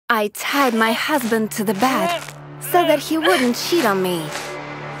I tied my husband to the bed so that he wouldn't cheat on me.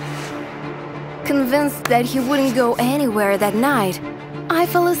 Convinced that he wouldn't go anywhere that night, I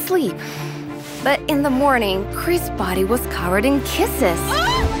fell asleep. But in the morning, Chris' body was covered in kisses.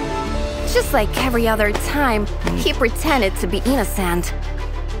 Just like every other time, he pretended to be innocent.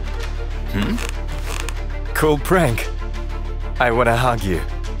 Cool prank. I wanna hug you.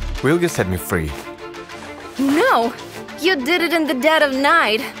 Will you set me free? No! You did it in the dead of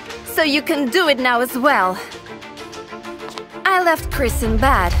night, so you can do it now as well. I left Chris in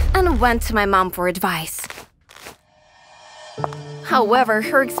bed and went to my mom for advice. However,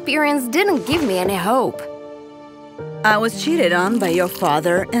 her experience didn't give me any hope. I was cheated on by your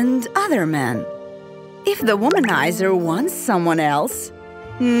father and other men. If the womanizer wants someone else,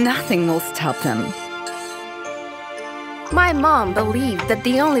 nothing will stop them. My mom believed that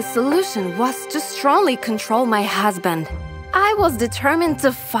the only solution was to strongly control my husband. I was determined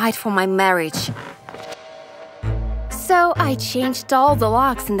to fight for my marriage. So I changed all the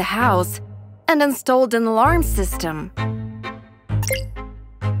locks in the house and installed an alarm system.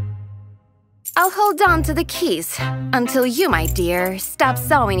 I'll hold on to the keys until you, my dear, stop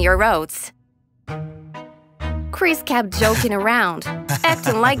sowing your oats. Chris kept joking around,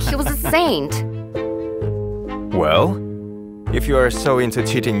 acting like he was a saint. Well, if you are so into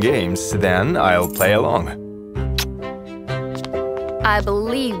cheating games, then I'll play along. I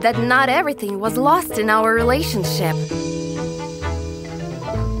believe that not everything was lost in our relationship.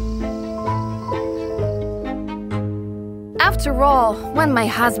 After all, when my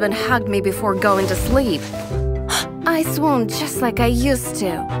husband hugged me before going to sleep, I swooned just like I used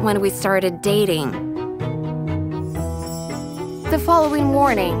to when we started dating. The following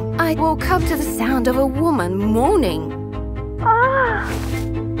morning, I woke up to the sound of a woman moaning.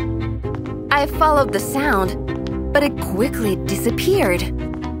 I followed the sound, but it quickly disappeared.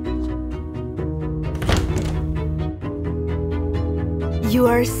 You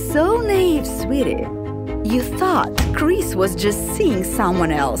are so naive, sweetie. You thought Chris was just seeing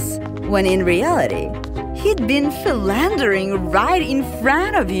someone else, when in reality, he'd been philandering right in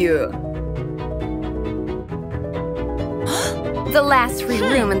front of you. The last free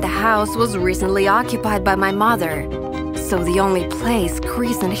room in the house was recently occupied by my mother, so the only place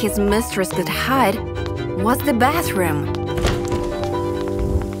Chris and his mistress could hide was the bathroom.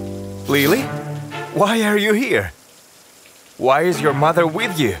 Lily? Why are you here? Why is your mother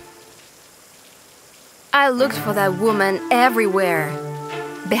with you? I looked for that woman everywhere.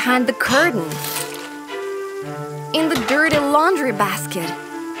 Behind the curtain. In the dirty laundry basket.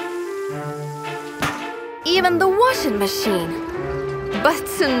 Even the washing machine. But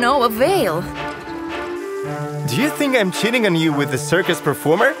to no avail. Do you think I'm cheating on you with a circus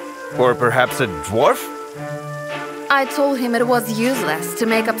performer? Or perhaps a dwarf? I told him it was useless to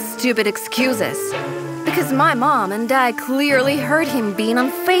make up stupid excuses. Because my mom and dad clearly heard him being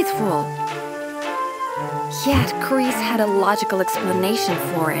unfaithful. Yet Chris had a logical explanation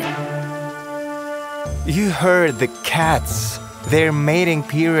for it. You heard the cats. Their mating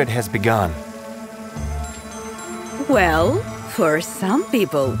period has begun. Well, for some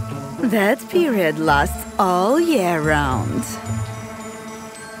people, that period lasts all year round.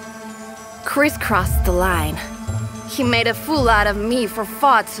 Chris crossed the line. He made a fool out of me for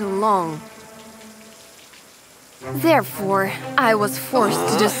far too long. Therefore, I was forced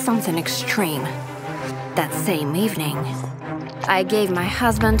to do something extreme. That same evening, I gave my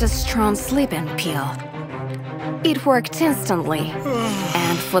husband a strong sleeping pill. It worked instantly,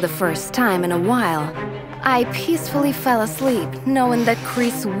 and for the first time in a while, I peacefully fell asleep knowing that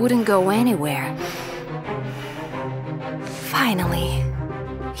Chris wouldn't go anywhere. Finally,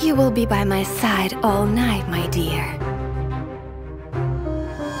 you will be by my side all night, my dear.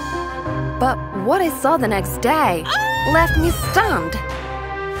 But what I saw the next day left me stunned.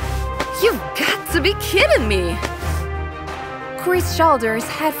 You've got to be kidding me! Chris' shoulders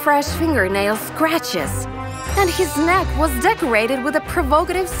had fresh fingernail scratches, and his neck was decorated with a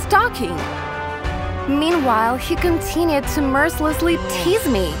provocative stocking. Meanwhile, he continued to mercilessly tease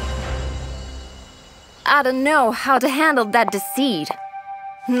me. I don't know how to handle that deceit.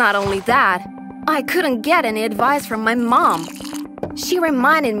 Not only that, I couldn't get any advice from my mom. She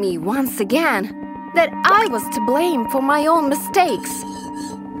reminded me once again that I was to blame for my own mistakes.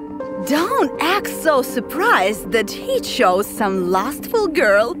 Don't act so surprised that he chose some lustful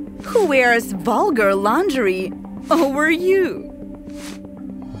girl who wears vulgar lingerie over you.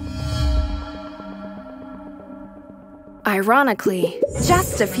 Ironically,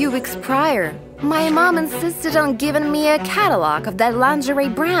 just a few weeks prior, my mom insisted on giving me a catalog of that lingerie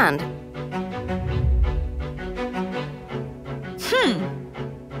brand.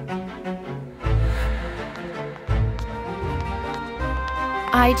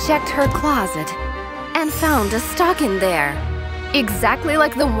 I checked her closet and found a stocking there, exactly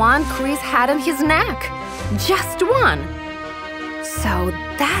like the one Chris had on his neck. Just one. So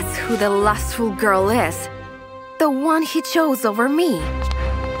that's who the lustful girl is. The one he chose over me.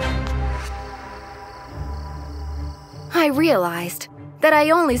 I realized that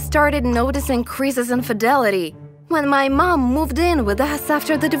I only started noticing Chris's infidelity when my mom moved in with us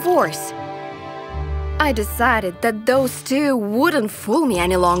after the divorce. I decided that those two wouldn't fool me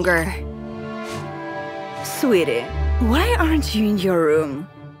any longer. Sweetie, why aren't you in your room?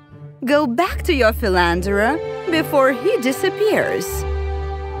 Go back to your philanderer before he disappears.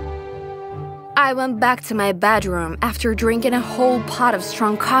 I went back to my bedroom after drinking a whole pot of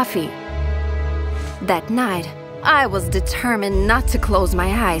strong coffee. That night, I was determined not to close my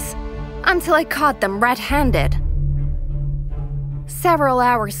eyes until I caught them red-handed. Several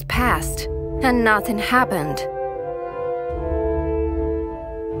hours passed, and nothing happened.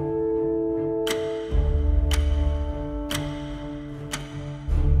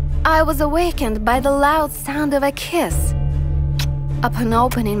 I was awakened by the loud sound of a kiss. Upon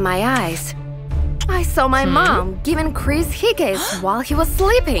opening my eyes, I saw my mom giving Chris hickeys while he was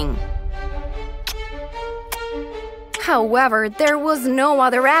sleeping. However, there was no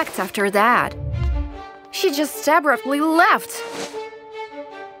other act after that. She just abruptly left.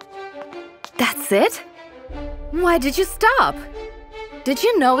 That's it? Why did you stop? Did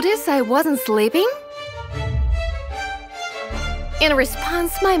you notice I wasn't sleeping? In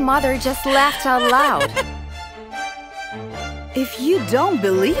response, my mother just laughed out loud. If you don't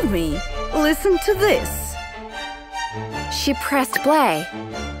believe me, listen to this. She pressed play,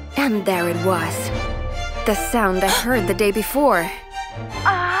 and there it was. The sound I heard the day before.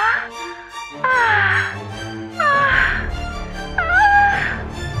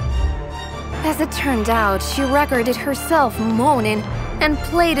 As it turned out, she recorded herself moaning and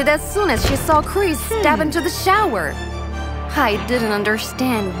played it as soon as she saw Chris step into the shower. I didn't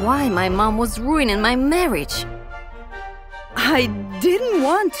understand why my mom was ruining my marriage. I didn't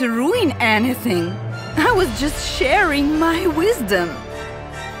want to ruin anything. I was just sharing my wisdom.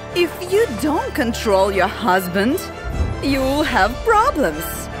 If you don't control your husband, you'll have problems.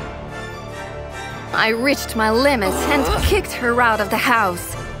 I reached my limit and kicked her out of the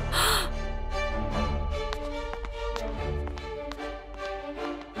house.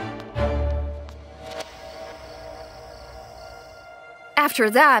 After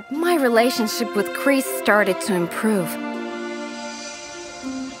that, my relationship with Chris started to improve.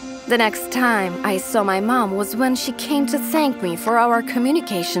 The next time I saw my mom was when she came to thank me for our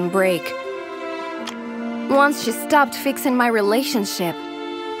communication break. Once she stopped fixing my relationship,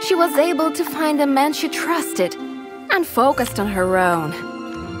 she was able to find a man she trusted and focused on her own.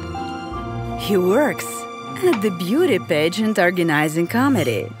 He works at the beauty pageant organizing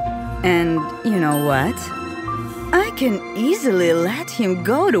committee. And you know what? I can easily let him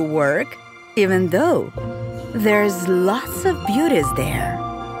go to work, even though there's lots of beauties there.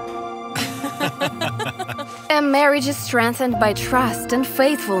 A marriage is strengthened by trust and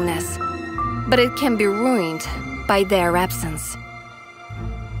faithfulness, but it can be ruined by their absence.